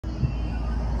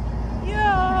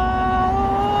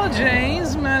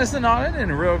James, Madison Audit,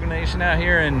 and Rogue Nation out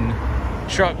here in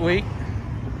Truck Week.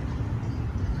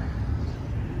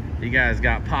 You guys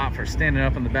got popped for standing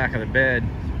up in the back of the bed.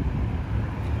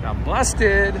 Got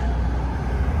busted.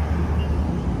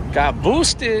 Got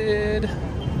boosted.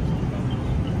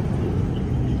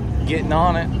 Getting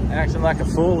on it, acting like a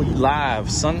fool. You live,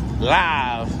 son,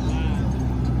 live.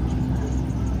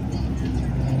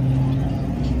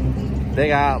 They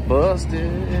got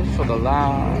busted for the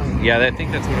live. Yeah, I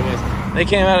think that's what it was. They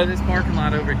came out of this parking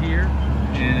lot over here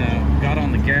and got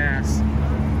on the gas.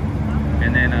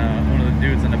 And then one of the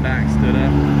dudes in the back stood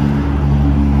up.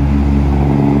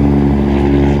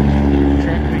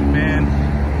 Truck Week, man.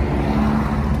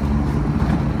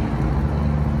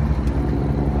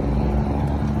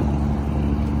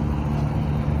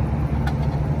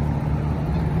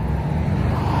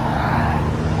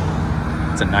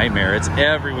 It's a nightmare. It's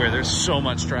everywhere. There's so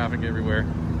much traffic everywhere.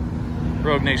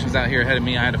 Rogue Nation's out here ahead of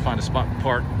me. I had to find a spot to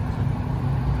park.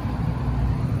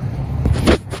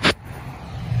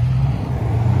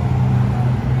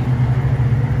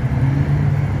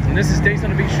 And this is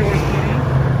Daytona Beach Shores 20.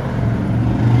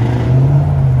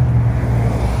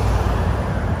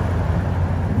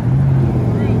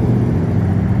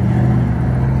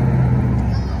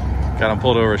 Got him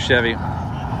pulled over a Chevy.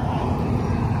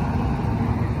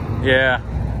 Yeah.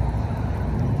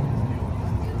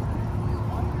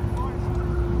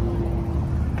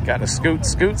 Got the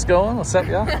scoots going. What's up,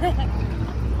 y'all?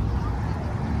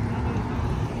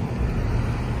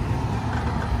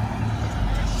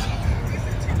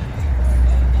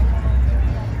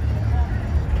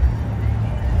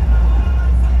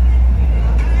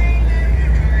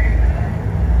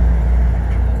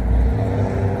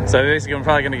 So basically, I'm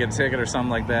probably going to get a ticket or something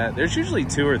like that. There's usually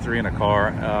 2 or 3 in a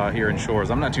car here in Shores.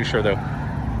 I'm not too sure, though.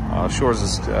 Shores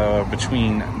is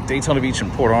between Daytona Beach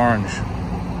and Port Orange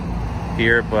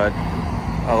here, but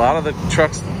a lot of the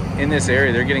trucks in this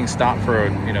area, they're getting stopped for,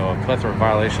 you know, a plethora of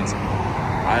violations.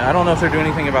 I don't know if they're doing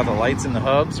anything about the lights in the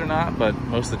hubs or not, but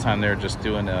most of the time they're just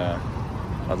doing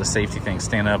the safety thing,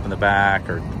 standing up in the back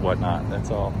or whatnot. That's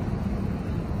all.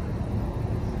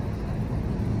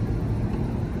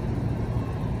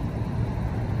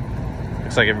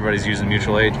 Looks like everybody's using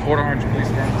mutual aid. Port Orange Police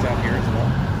Department's out here as well.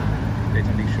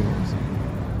 Daytona Beach Shores.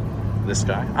 This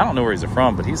guy, I don't know where he's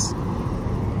from, but he's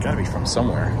got to be from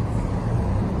somewhere.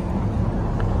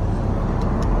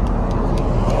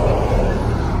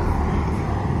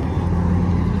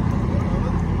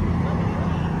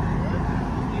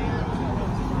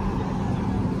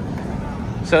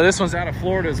 So this one's out of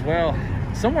Florida as well.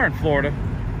 Somewhere in Florida.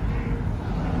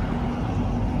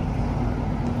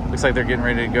 Looks like they're getting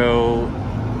ready to go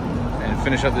and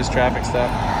finish up this traffic stop.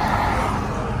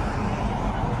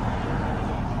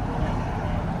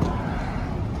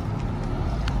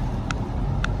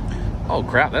 Oh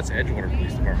crap, that's Edgewater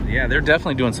Police Department. Yeah, they're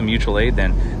definitely doing some mutual aid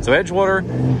then. So Edgewater,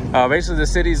 basically the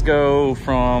cities go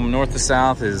from north to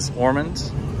south is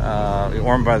Ormond,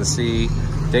 Ormond by the Sea,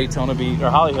 Daytona Beach, or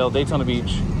Holly Hill, Daytona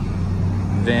Beach,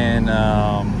 then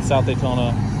South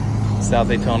Daytona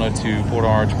to Port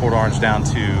Orange down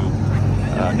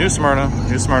to New Smyrna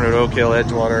to Oak Hill,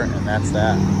 Edgewater, and that's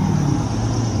that.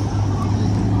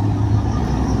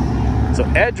 So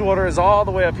Edgewater is all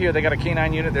the way up here. They got a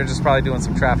K9 unit. They're just probably doing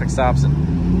some traffic stops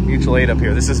and mutual aid up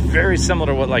here. This is very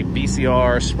similar to what like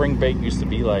BCR, Spring Bake used to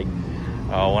be like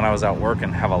when I was out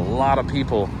working. Have a lot of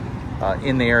people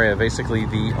in the area. Basically,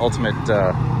 the ultimate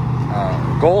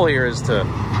goal here is to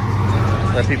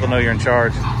let people know you're in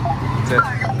charge. That's it.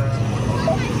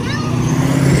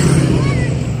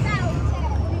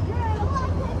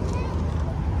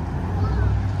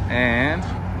 And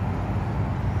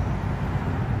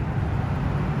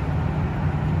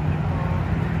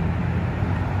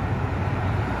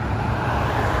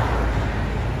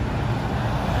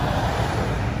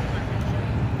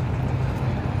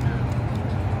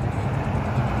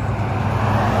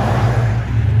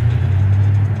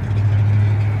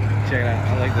check it out.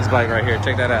 I like this bike right here.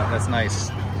 Check that out. That's nice.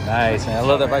 Nice, man. I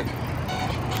love that bike.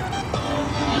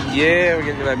 Yeah, we're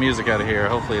gonna get that music out of here.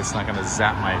 Hopefully it's not gonna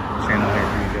zap my channel here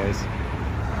for you guys.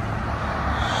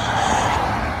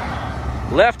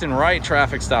 Left and right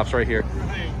traffic stops right here.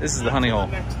 This is the honey hole.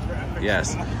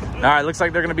 Yes. All right, looks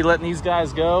like they're gonna be letting these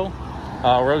guys go.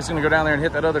 Rogue's gonna go down there and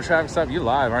hit that other traffic stop. You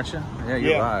live, aren't you? Yeah,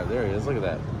 you're live. There he is. Look at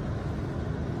that.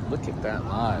 Look at that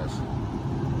live.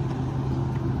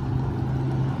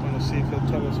 I want to see if he'll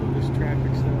tell us what this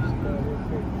traffic stop's about real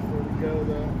quick before we go,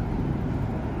 though.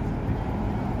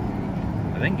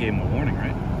 I think gave him a warning,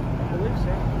 right? I believe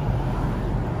so.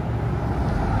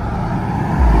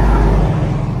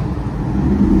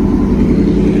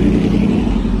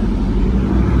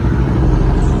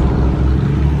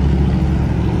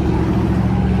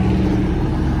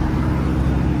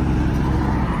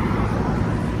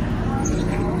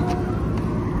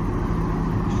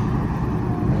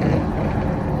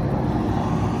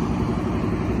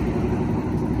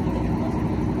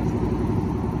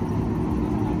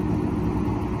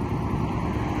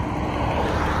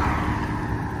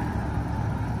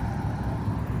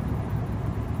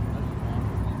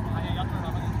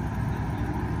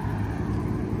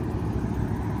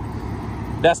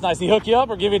 That's nice. He hook you up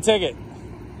or give you a ticket?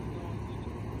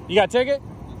 You got a ticket?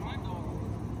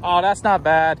 Oh, that's not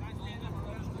bad.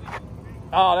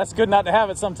 Oh, that's good not to have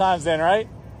it sometimes then, right?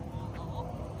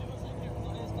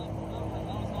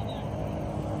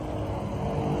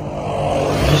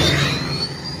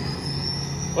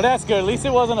 Well, that's good. At least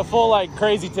it wasn't a full, like,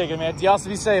 crazy ticket, man. Y'all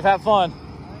be safe. Have fun.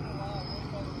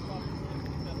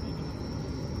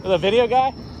 The video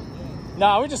guy?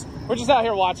 No, we're just out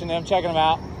here watching them, checking them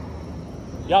out.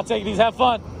 Y'all take these. Have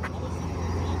fun.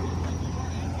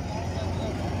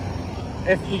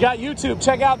 If you got YouTube,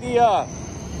 check out the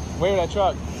where that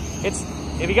truck. It's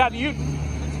if you got you,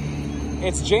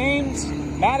 it's James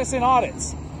Madison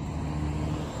Audits.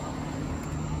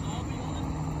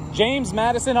 James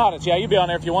Madison Audits. Yeah, you'll be on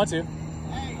there if you want to.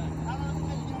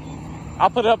 I'll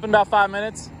put it up in about 5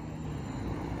 minutes.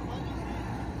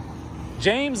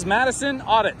 James Madison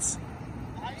Audits.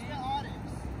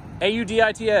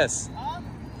 A-U-D-I-T-S.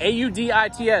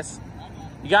 A-U-D-I-T-S.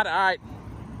 You got it? All right.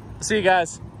 See you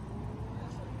guys.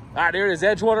 All right, there it is,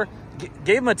 Edgewater.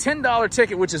 Gave him a $10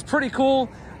 ticket, which is pretty cool.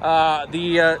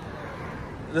 The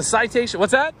citation,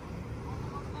 what's that?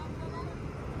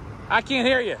 I can't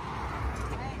hear you.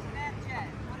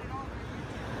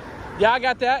 Yeah, I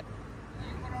got that.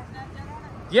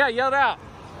 Yeah, yell it out.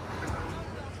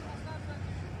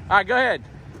 All right, go ahead.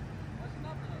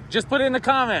 Just put it in the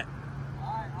comment.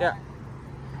 Yeah.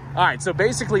 All right, so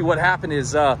basically what happened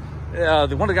is one of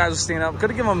the guys was standing up,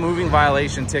 could have given him a moving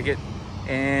violation ticket,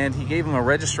 and he gave him a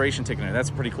registration ticket. That's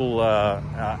a pretty cool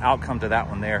outcome to that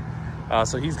one there.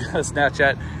 So he's got a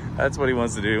Snapchat. That's what he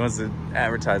wants to do. He wants to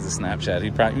advertise the Snapchat.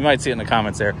 You might see it in the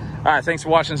comments there. All right, thanks for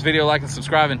watching this video. Like and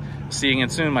subscribing. See you again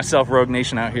soon. Myself, Rogue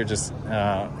Nation, out here just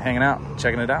hanging out,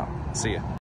 checking it out. See ya.